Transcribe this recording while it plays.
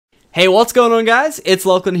Hey, what's going on guys? It's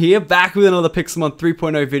Lachlan here, back with another Pixelmon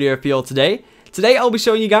 3.0 video for you all today. Today I'll be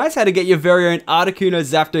showing you guys how to get your very own Articuno,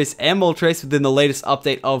 Zapdos, and Moltres within the latest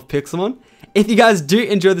update of Pixelmon. If you guys do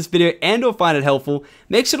enjoy this video and or find it helpful,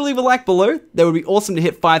 make sure to leave a like below. That would be awesome to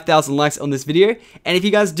hit 5,000 likes on this video. And if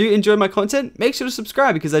you guys do enjoy my content, make sure to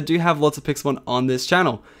subscribe because I do have lots of Pixelmon on this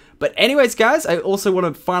channel. But anyways guys, I also want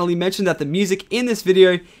to finally mention that the music in this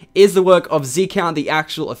video is the work of Z-Count, the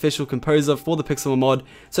actual official composer for the Pixelmon mod.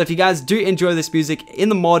 So if you guys do enjoy this music in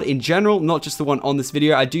the mod in general, not just the one on this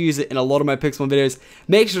video, I do use it in a lot of my Pixelmon videos,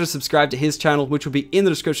 make sure to subscribe to his channel, which will be in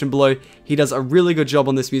the description below. He does a really good job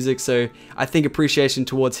on this music, so I think appreciation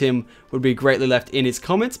towards him would be greatly left in his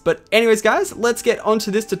comments. But anyways guys, let's get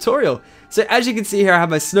onto this tutorial. So as you can see here, I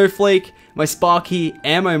have my Snowflake, my Sparky,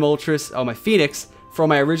 and my Moltres, or my Phoenix, from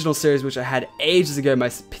my original series, which I had ages ago, my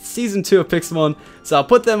season 2 of Pixelmon. So I'll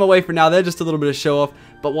put them away for now. They're just a little bit of show off.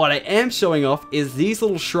 But what I am showing off is these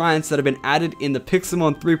little shrines that have been added in the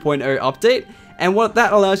Pixelmon 3.0 update. And what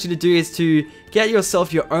that allows you to do is to get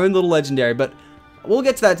yourself your own little legendary. But we'll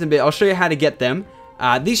get to that in a bit. I'll show you how to get them.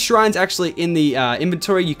 These shrines actually in the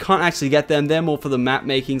inventory, you can't actually get them. They're more for the map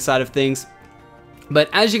making side of things. But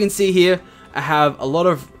as you can see here, I have a lot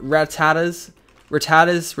of Rattatas, I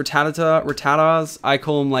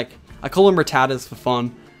call them Rattatas for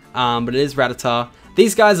fun, but it is Rattata.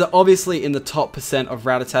 These guys are obviously in the top % of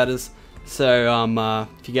Rattatas, so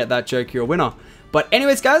if you get that joke, you're a winner. But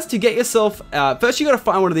anyways guys, to get yourself, first you gotta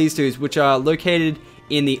find one of these dudes, which are located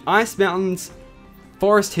in the Ice Mountains,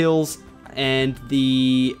 Forest Hills, and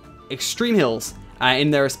the Extreme Hills,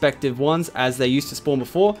 in their respective ones, as they used to spawn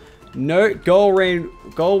before. No, go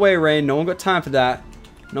away Rain, no one got time for that.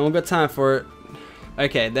 No one got time for it.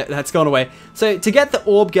 Okay, that's gone away. So to get the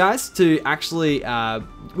orb, guys, to actually,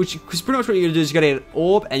 which is pretty much what you're gonna do is you gotta get an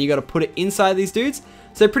orb and you gotta put it inside these dudes.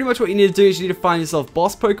 So pretty much what you need to do is you need to find yourself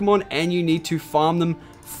boss Pokemon and you need to farm them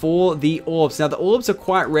for the orbs. Now the orbs are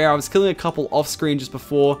quite rare. I was killing a couple off screen just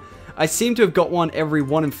before. I seem to have got one every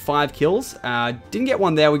 1 in 5 kills. Didn't get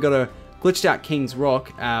one there. We got a glitched out King's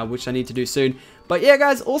Rock, which I need to do soon. But yeah,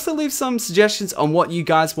 guys, also leave some suggestions on what you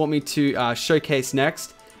guys want me to showcase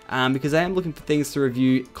next. Because I am looking for things to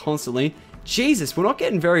review constantly. Jesus, we're not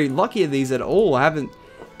getting very lucky at these at all. I haven't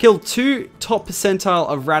killed 2 top percentile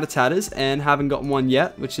of Rattatas and haven't gotten one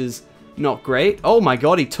yet, which is not great. Oh my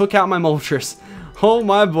god, he took out my Moltres. Oh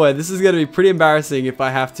my boy, this is going to be pretty embarrassing if I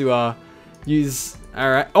have to use...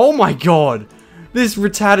 Alright. Oh my god, this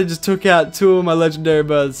Rattata just took out 2 of my legendary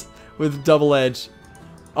birds with double edge.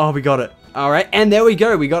 Oh, we got it. Alright, and there we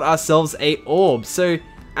go. We got ourselves a orb. So...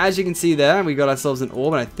 as you can see there, we got ourselves an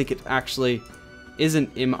orb, and I think it actually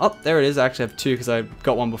isn't in... oh, there it is. I actually have 2 because I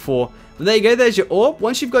got one before. But there you go. There's your orb.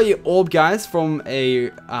 Once you've got your orb, guys, from a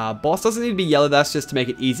boss, doesn't need to be yellow. That's just to make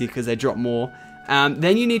it easy because they drop more.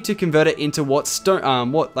 Then you need to convert it into what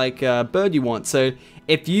stone, bird you want. So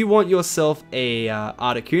if you want yourself a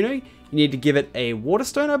Articuno, you need to give it a water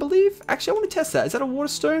stone, I believe. Actually, I want to test that. Is that a water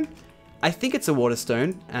stone? I think it's a water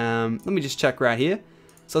stone. Let me just check right here.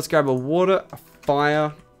 So let's grab a water, a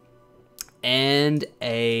fire, and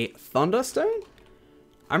a thunderstone.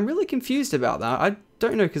 I'm really confused about that. I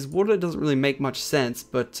don't know, because water doesn't really make much sense,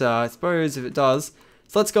 but I suppose if it does.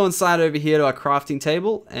 So let's go inside over here to our crafting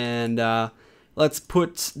table, and let's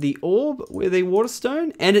put the orb with a water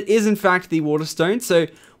stone, and it is in fact the water stone. So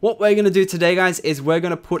what we're going to do today, guys, is we're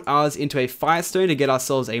going to put ours into a firestone to get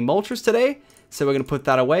ourselves a Moltres today. So we're going to put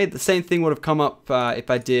that away. The same thing would have come up if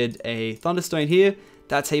I did a thunderstone here.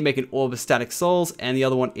 That's how you make an orb of static souls, and the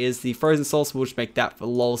other one is the frozen souls, so we'll just make that for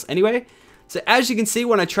lols anyway. So as you can see,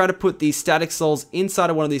 when I try to put the static souls inside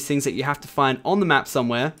of one of these things that you have to find on the map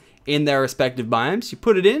somewhere in their respective biomes, you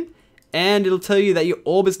put it in, and it'll tell you that your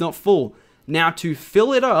orb is not full. Now to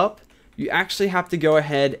fill it up, you actually have to go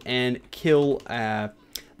ahead and kill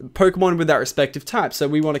Pokemon with that respective type. So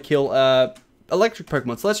we want to kill electric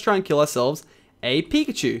Pokemon, so let's try and kill ourselves a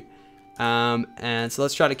Pikachu. And so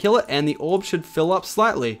let's try to kill it, and the orb should fill up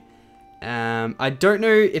slightly. I don't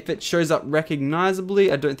know if it shows up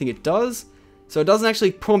recognizably. I don't think it does. So it doesn't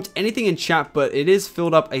actually prompt anything in chat, but it is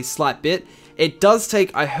filled up a slight bit. It does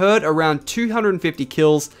take, I heard, around 250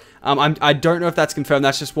 kills. I don't know if that's confirmed.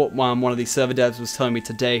 That's just what one of these server devs was telling me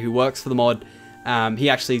today, who works for the mod.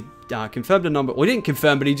 He actually confirmed a number. Well, he didn't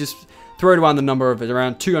confirm, but he just threw around the number of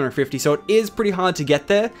around 250. So it is pretty hard to get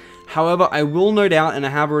there. However, I will note out, and I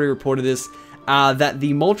have already reported this, that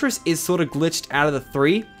the Moltres is sort of glitched out of the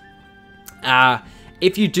 3.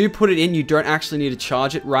 If you do put it in, you don't actually need to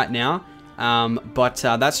charge it right now. But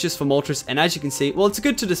that's just for Moltres, and as you can see, well, it's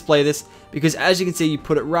good to display this, because as you can see, you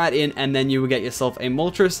put it right in, and then you will get yourself a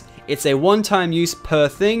Moltres. It's a one-time use per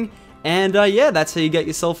thing, And yeah, that's how you get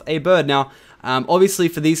yourself a bird. Now, obviously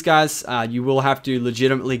for these guys, you will have to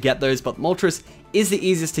legitimately get those, but Moltres is the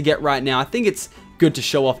easiest to get right now. I think it's good to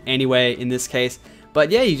show off anyway in this case. But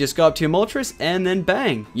yeah, you just go up to your Moltres and then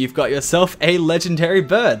bang, you've got yourself a legendary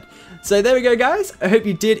bird. So there we go, guys. I hope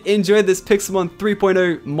you did enjoy this Pixelmon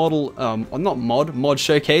 3.0 model, not mod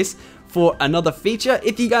showcase for another feature.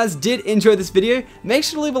 If you guys did enjoy this video, make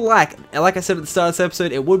sure to leave a like. Like I said at the start of this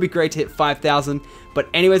episode, it would be great to hit 5,000. But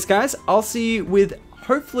anyways, guys, I'll see you with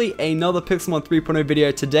hopefully another Pixelmon 3.0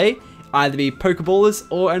 video today, either be Pokeballers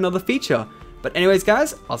or another feature. But anyways,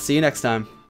 guys, I'll see you next time.